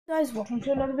Guys, welcome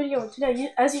to another video. Today,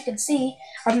 as you can see,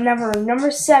 I'm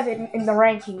number 7 in the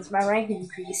rankings. My rank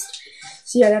increased.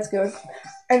 So yeah, that's good.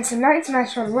 And tonight's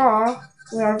match on Raw,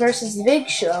 versus the Big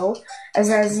Show,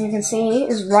 as you can see,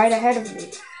 is right ahead of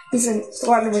me. He's in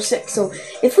slot number 6. So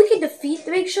if we can defeat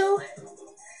the Big Show,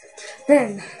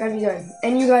 then that'd be good.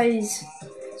 And you guys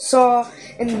saw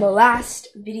in the last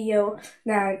video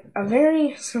that a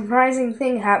very surprising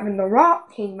thing happened. The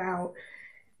Rock came out.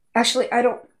 Actually, I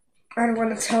don't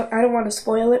want to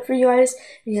spoil it for you guys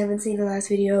if you haven't seen the last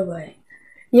video, but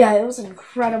yeah, it was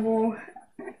incredible.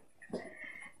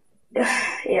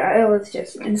 Yeah, it was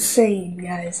just insane,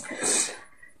 guys.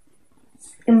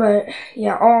 But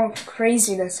yeah, all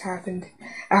craziness happened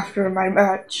after my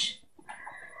match.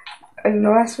 And the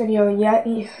last video,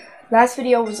 last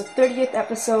video was the 30th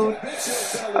episode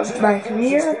of my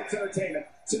career.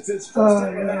 Since his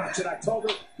first match in October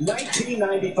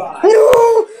 1995.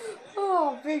 No!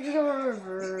 Oh, Big Show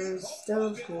reversed,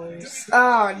 of course.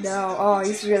 Oh, no. Oh,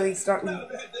 he's really starting.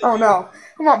 Oh, no.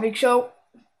 Come on, Big Show.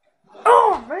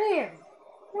 Oh, man.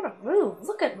 What a move.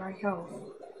 Look at my health.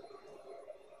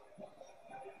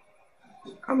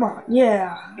 Come on,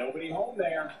 yeah. Nobody home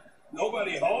there.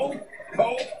 Nobody home?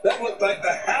 Oh, that looked like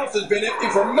the house has been empty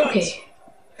for months. Okay.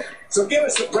 So give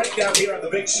us the breakdown here on the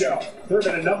Big Show. There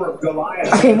have been a number of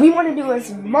Goliaths. Okay, we want to do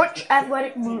as much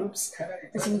athletic moves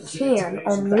as we can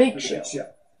on the Big Show.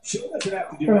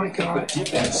 Oh my god.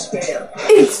 It's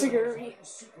scary.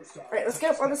 Alright, let's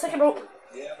get up on the second rope.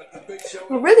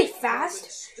 We're really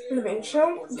fast in the Big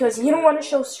Show because you don't want to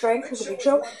show strength for the Big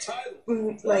Show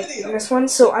like in this one.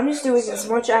 So I'm just doing as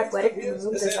much athletic moves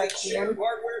as I can.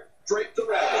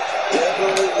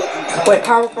 Wait,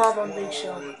 powerbomb on Big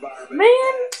Show.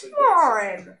 Man, come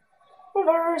on!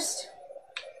 Reversed.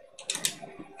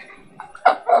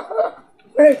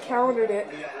 I countered it.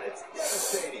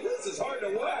 So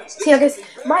yeah, guys,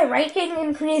 my ranking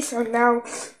increased. I'm now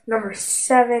number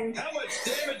 7.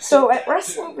 So at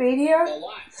WrestleMania,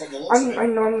 I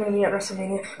know I'm gonna be at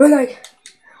WrestleMania, but like,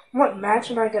 what match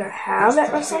am I gonna have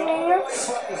at WrestleMania?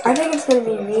 I think it's gonna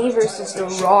be me versus The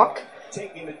Rock.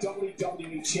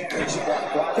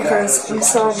 Because we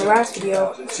saw in the last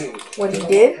video what he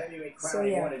did. So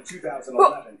yeah.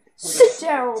 Oh, sit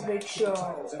down, Big Show.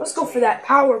 Let's go for that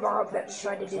power bomb that we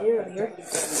tried to do earlier.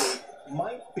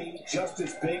 Might be just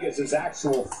as big as his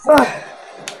actual.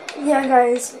 Yeah,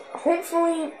 guys.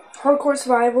 Hopefully, Hardcore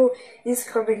Survival is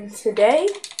coming today.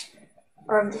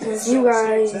 Because you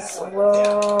guys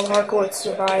love Hardcore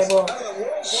Survival.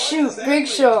 Shoot, Big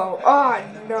Show. Oh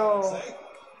no.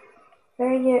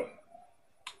 Dang it.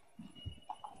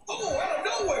 Oh, out of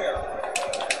nowhere.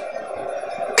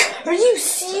 Are you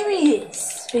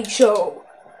serious, Big Show?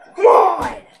 Come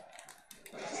on!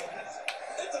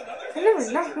 I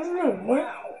never knocked him in, man.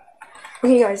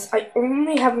 Okay, guys, I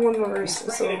only have one reversal,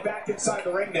 so I'm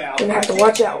gonna have to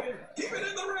watch out.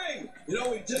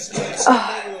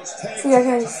 So yeah,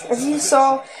 guys, as you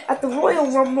saw at the Royal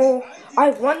Rumble,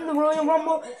 I won the Royal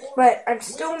Rumble, but I'm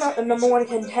still not the #1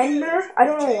 contender. I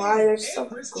don't know why, there's some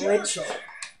glitch.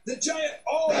 The Giant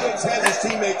always has his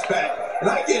teammates back, and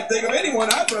I can't think of anyone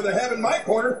I'd rather have in my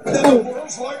corner than the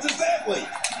world's largest athlete.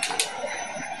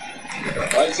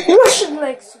 Russian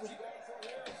leg sweep.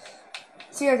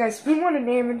 So yeah, guys, we want to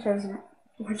damage as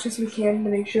much as we can to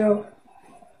make sure.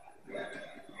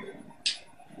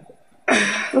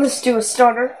 Let's do a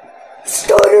starter.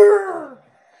 Starter!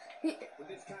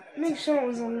 Make sure it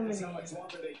was eliminated.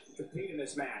 Compete in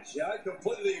this match. Yeah, I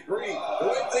completely agree. The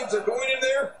way things are going in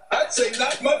there, I'd say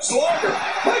not much longer.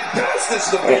 My gosh, this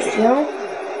is the best.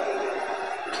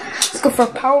 Let's go for a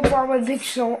powerbomb on Big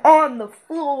Show on the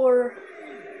floor.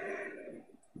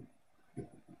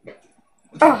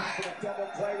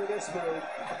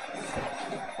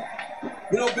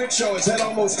 You know, Big Show has had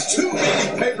almost too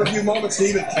many pay-per-view moments to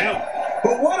even count.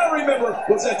 But what I remember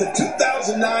was at the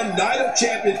 2009 Night of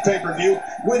Champions pay-per-view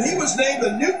when he was named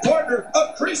the new partner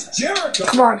of Chris Jericho.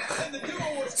 Come on.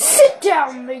 Sit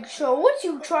down, Big Show. What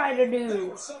you trying to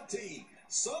do?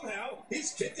 Somehow,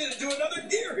 he's kicked it into another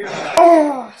gear here tonight.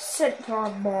 Oh, sit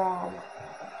down, Mom.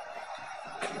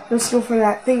 Let's go for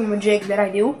that thingamajig that I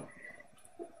do.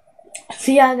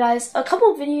 So yeah, guys, a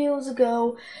couple videos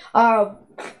ago,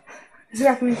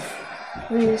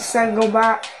 we said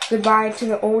goodbye to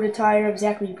the old attire of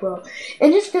Zachary Pro.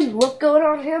 It just didn't look good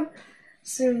on him.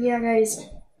 So yeah, guys,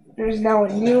 there's now a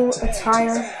new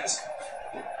attire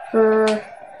for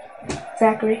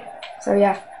Zachary. So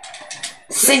yeah,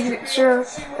 signature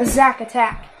Zach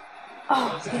attack.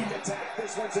 Oh, man.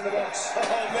 This one's in the box. Oh,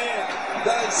 man.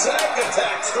 The Zack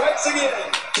attack strikes again.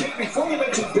 Before you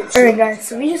mentioned Big Show. Alright, guys,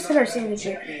 so we just did our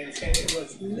signature.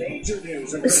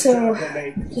 So,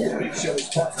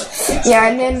 yeah,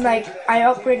 and then, like, I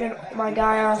upgraded my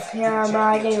guy off camera.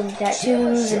 I gave him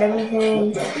tattoos and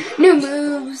everything. New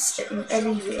moves and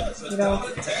everything, you know.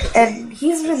 And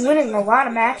he's been winning a lot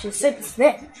of matches since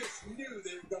then.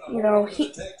 You know,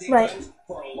 like,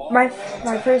 my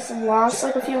person lost,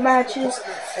 like, a few matches,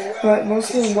 but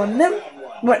mostly won them.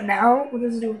 But now, with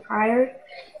his new hire,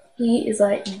 he is,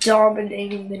 like,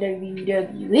 dominating the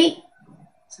WWE.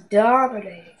 It's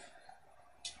dominating.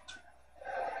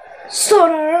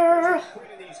 Starter!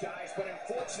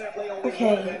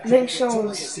 Okay, Big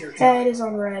Show's head is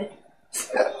on red.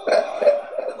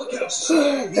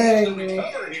 Anyway.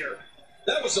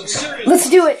 Let's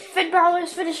do it! Finn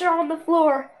Balor's finisher on the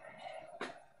floor.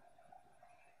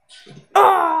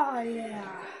 Oh, yeah.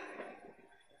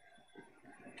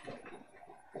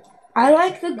 I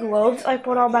like the gloves I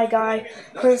put on my guy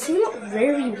because he looked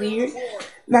very weird.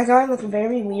 My guy looked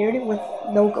very weird with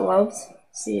no gloves.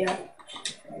 So yeah.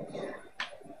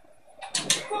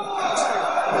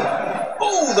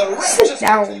 Sit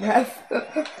down, ref.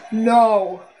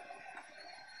 No.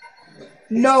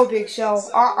 No, Big Show.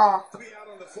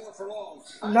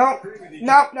 No.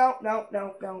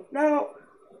 No.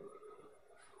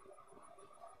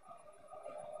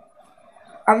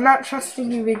 I'm not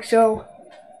trusting you, Big Show.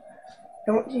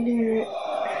 Don't you do it.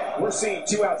 We're seeing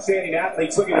two outstanding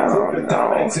athletes looking to prove their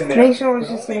dominance in there. Big Show is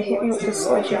just going to hit me with this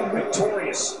sledgehammer.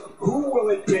 Victorious. Who will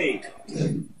it be?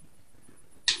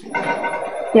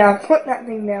 Yeah, put that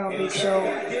thing down, Big Show.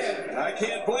 I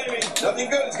can't blame him. Nothing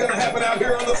good is going to happen out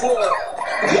here on the floor.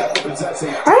 I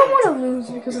don't want to lose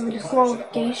because of the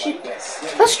disqualification.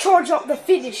 Let's charge up the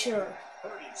finisher.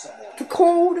 The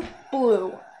cold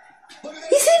blue.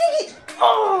 He's hitting it.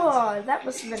 Oh, that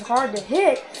must have been hard to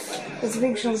hit. This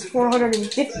Big Show's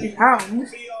 450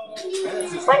 pounds.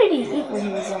 What did he eat when he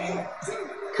was on there?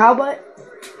 Cow butt?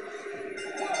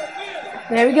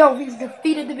 There we go. He's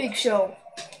defeated the Big Show.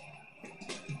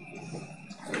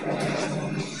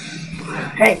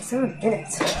 Hey, 7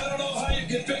 minutes. I don't know how you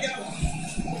can figure out.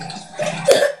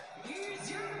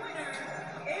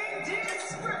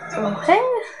 Okay.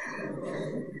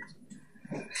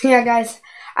 Yeah, guys.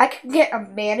 I can get a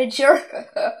manager.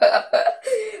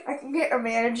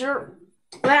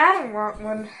 But I don't want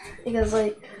one because,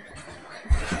 like,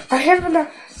 I have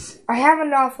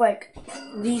enough like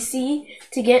VC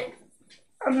to get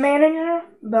a manager,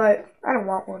 but I don't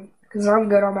want one because I'm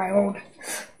good on my own.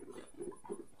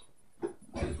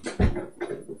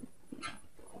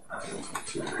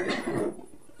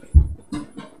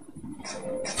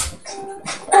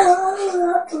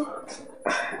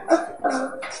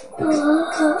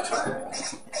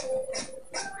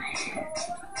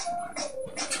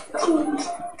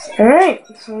 Alright,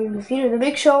 so we defeated the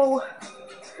Big Show.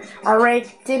 Our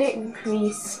rank didn't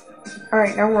increase.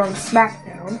 Alright, now we're on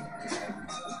SmackDown.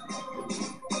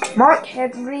 Mark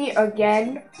Henry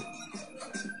again.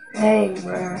 Hey,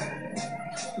 bruh.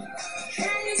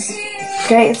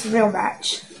 Okay, it's a real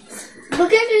match.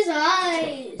 Look at his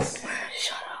eyes.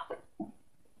 Shut up.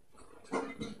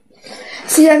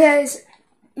 So yeah, guys,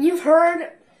 you've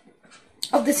heard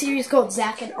of the series called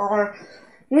Zack and R.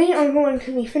 We are going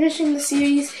to be finishing the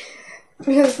series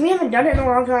because we haven't done it in a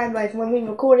long time. Like, when we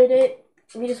recorded it,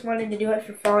 we just wanted to do it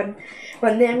for fun.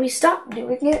 But then we stopped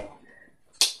doing it.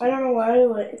 I don't know why,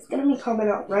 but it's going to be coming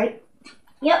up, right?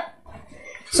 Yep.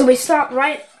 So we stopped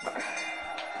right...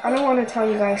 I don't want to tell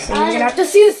you guys, so you're going to have to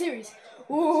see the series.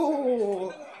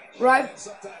 Ooh. Right.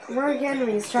 Mark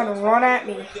Henry's trying to run at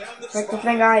me. Like the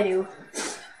thing I do.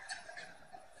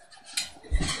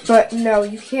 But no,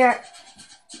 you can't...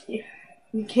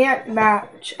 You can't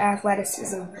match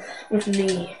athleticism with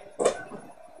me.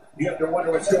 You have to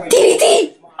wonder what's going on.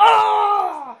 DDT!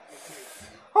 Oh!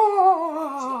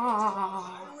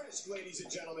 Oh! Ladies and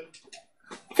gentlemen.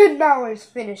 Finn Balor's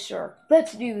finisher.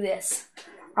 Let's do this.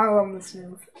 I love this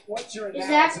move. What's your Is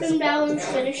that Finn Balor's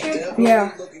finisher?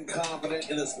 Yeah. Looking confident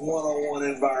in this one-on-one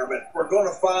environment. We're going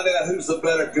to find out who's the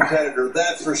better competitor.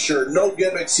 That's for sure. No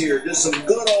gimmicks here. Just some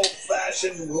good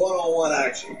old-fashioned one-on-one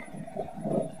action.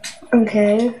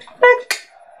 Okay.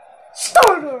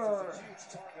 Starter!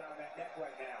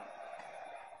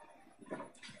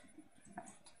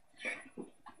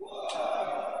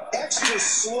 Extra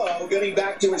slow getting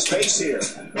back to his pace here.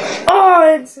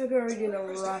 Oh, it's a very good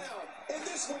rough. And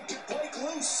this one could break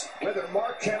loose. Whether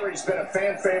Mark Henry's been a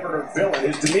fan favorite or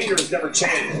villain, his demeanor has never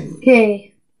changed.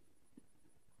 Okay.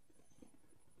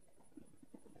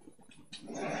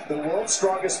 The world's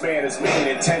strongest man is mean,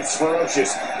 intense,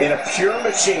 ferocious, and a pure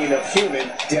machine of human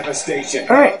devastation.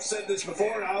 All right. I've said this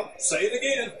before, and I'll say it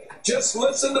again. Just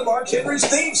listen to Mark Henry's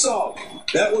theme song.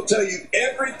 That will tell you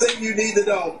everything you need to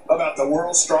know about the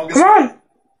world's strongest Come on. man.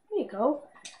 There you go.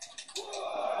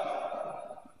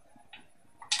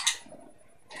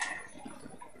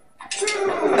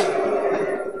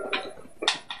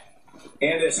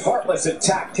 And his heartless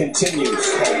attack continues.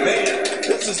 Oh, man,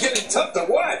 this is getting tough to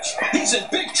watch. He's in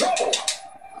big trouble.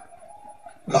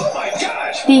 Oh, my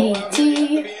gosh. DDT.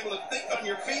 To be able to think on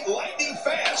your feet lightning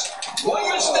fast. One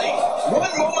mistake,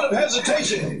 one moment of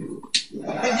hesitation,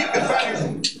 and you can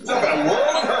find yourself in a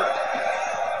world of hurt.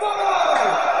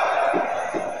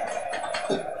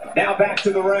 Now back to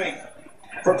the ring.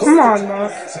 For Come on,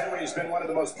 Mark. Henry has been one of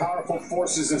the most powerful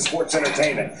forces in sports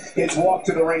entertainment. His walk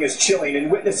to the ring is chilling,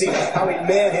 and witnessing how he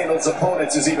manhandles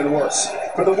opponents is even worse.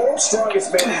 For the world's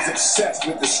strongest man, he's obsessed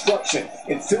with destruction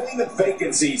and filling the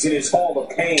vacancies in his hall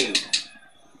of pain.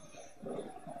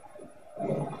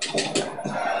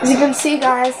 As you can see,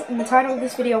 guys, in the title of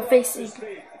this video, facing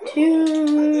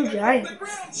two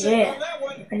giants. Yeah,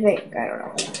 I think. I don't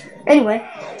know. Anyway,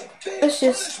 let's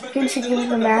just continue with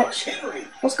the match.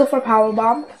 Let's go for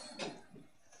powerbomb.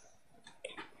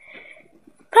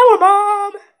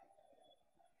 Powerbomb!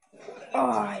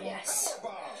 Oh, yes.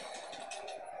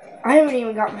 I haven't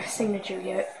even got my signature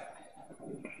yet.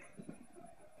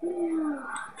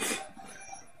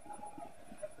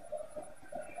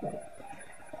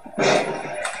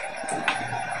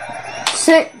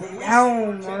 Sit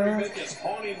down, Mark. This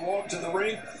haunting walk to the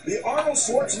ring. The Arnold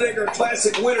Schwarzenegger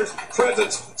Classic winner's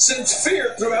presence sends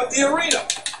fear throughout the arena.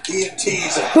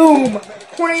 EMTs and Boom!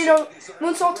 Tornado,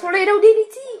 moonsault, tornado,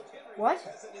 DDT. What?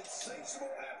 has an insatiable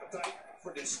appetite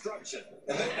for destruction,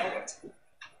 and they know it.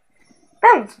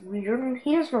 That was weird.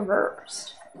 He just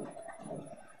reversed.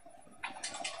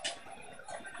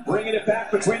 Bringing it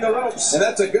back between the ropes, and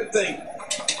that's a good thing.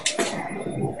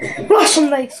 Russian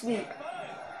leg sweep.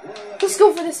 Let's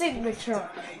go for the signature.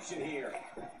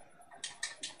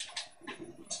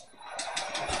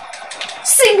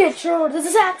 Signature! The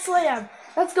Zack Slam!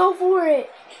 Let's go for it!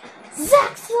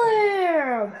 Zack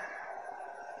Slam!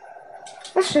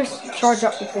 Let's just charge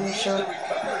up the finisher.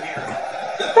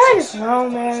 That is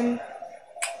wrong, man.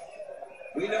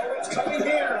 We know what's coming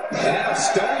here. Now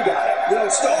Stone got it. You know,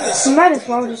 Stone is We might as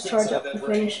well just charge up the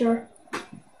finisher.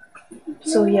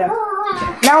 So yeah.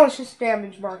 Now let's just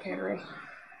damage Mark Henry.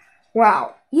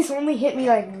 Wow. He's only hit me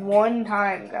like one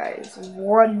time, guys.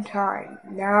 One time.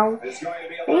 Now. There's going to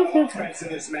be a lot of offense in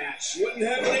this match. Wouldn't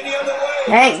have it any other way.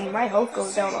 Dang, my health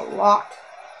goes down a lot.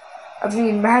 I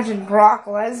mean, imagine Brock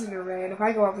Lesnar, man. If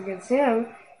I go up against him,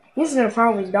 he's gonna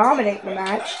probably dominate the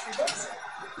match.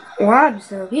 Well, I'm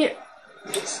still here.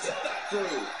 It's still not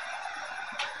through.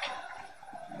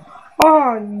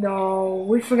 Oh no,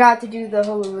 we forgot to do the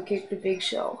hula kick to Big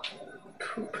Show.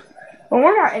 Poop. Well,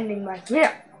 we're not ending like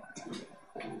that.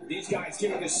 These guys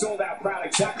giving the sold-out crowd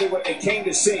exactly what they came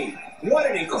to see. What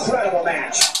an incredible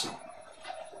match.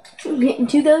 Get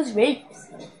into those rings.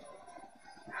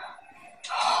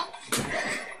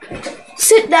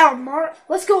 Sit down, Mark.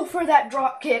 Let's go for that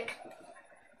drop kick.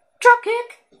 Drop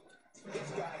kick.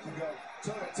 This guy can go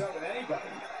toe-to-toe with anybody.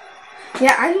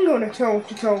 Yeah, I can go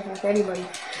toe-to-toe with anybody.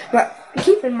 But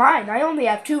keep in mind, I only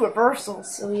have 2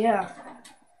 reversals, so yeah.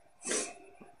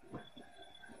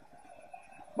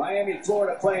 Miami,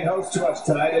 Florida playing host to us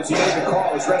tonight. As you may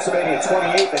recall, is WrestleMania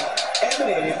 28 that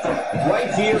emanated from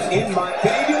right here in my...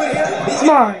 Can he do it here? Come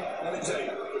on. Let me tell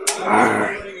you.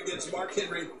 Running against Mark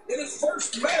Henry in his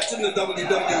first match in the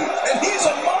WWE, and he's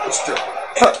a monster.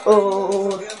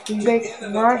 Uh-oh. You make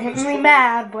Mark Henry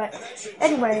mad, but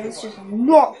anyway, it's just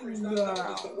not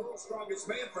The world's strongest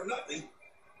man for nothing.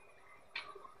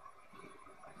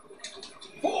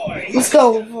 Boy, Let's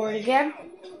go for it again.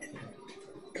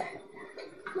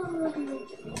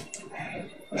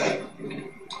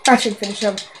 I should finish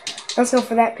him. Let's go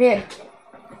for that pin.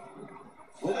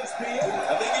 will this be it?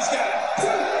 I think he's got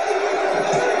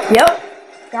it.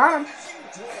 Yep. Got him.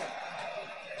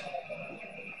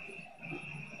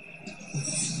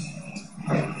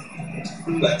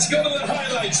 Let's go to the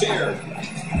highlights here.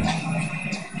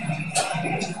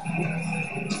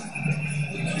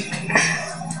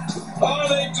 Oh,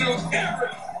 they do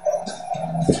everything.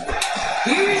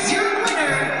 Here's your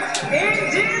winner,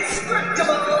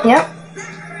 Indestructible. Yep.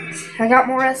 I got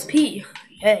more SP.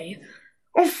 Yay.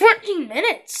 Oh, 14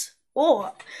 minutes.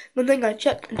 Oh, one thing I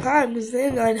checked the time because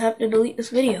then I'd have to delete this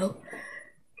video.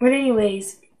 But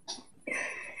anyways,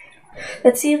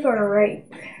 let's see if our right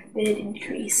did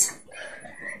increase.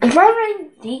 If my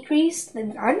rank decreased,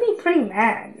 then I'd be pretty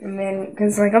mad. And then,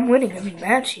 because, like, I'm winning every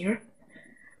match here.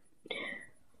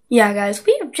 Yeah, guys,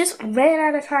 we have just ran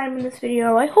out of time in this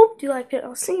video. I hope you liked it.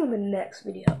 I'll see you in the next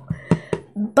video.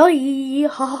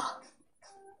 Bye!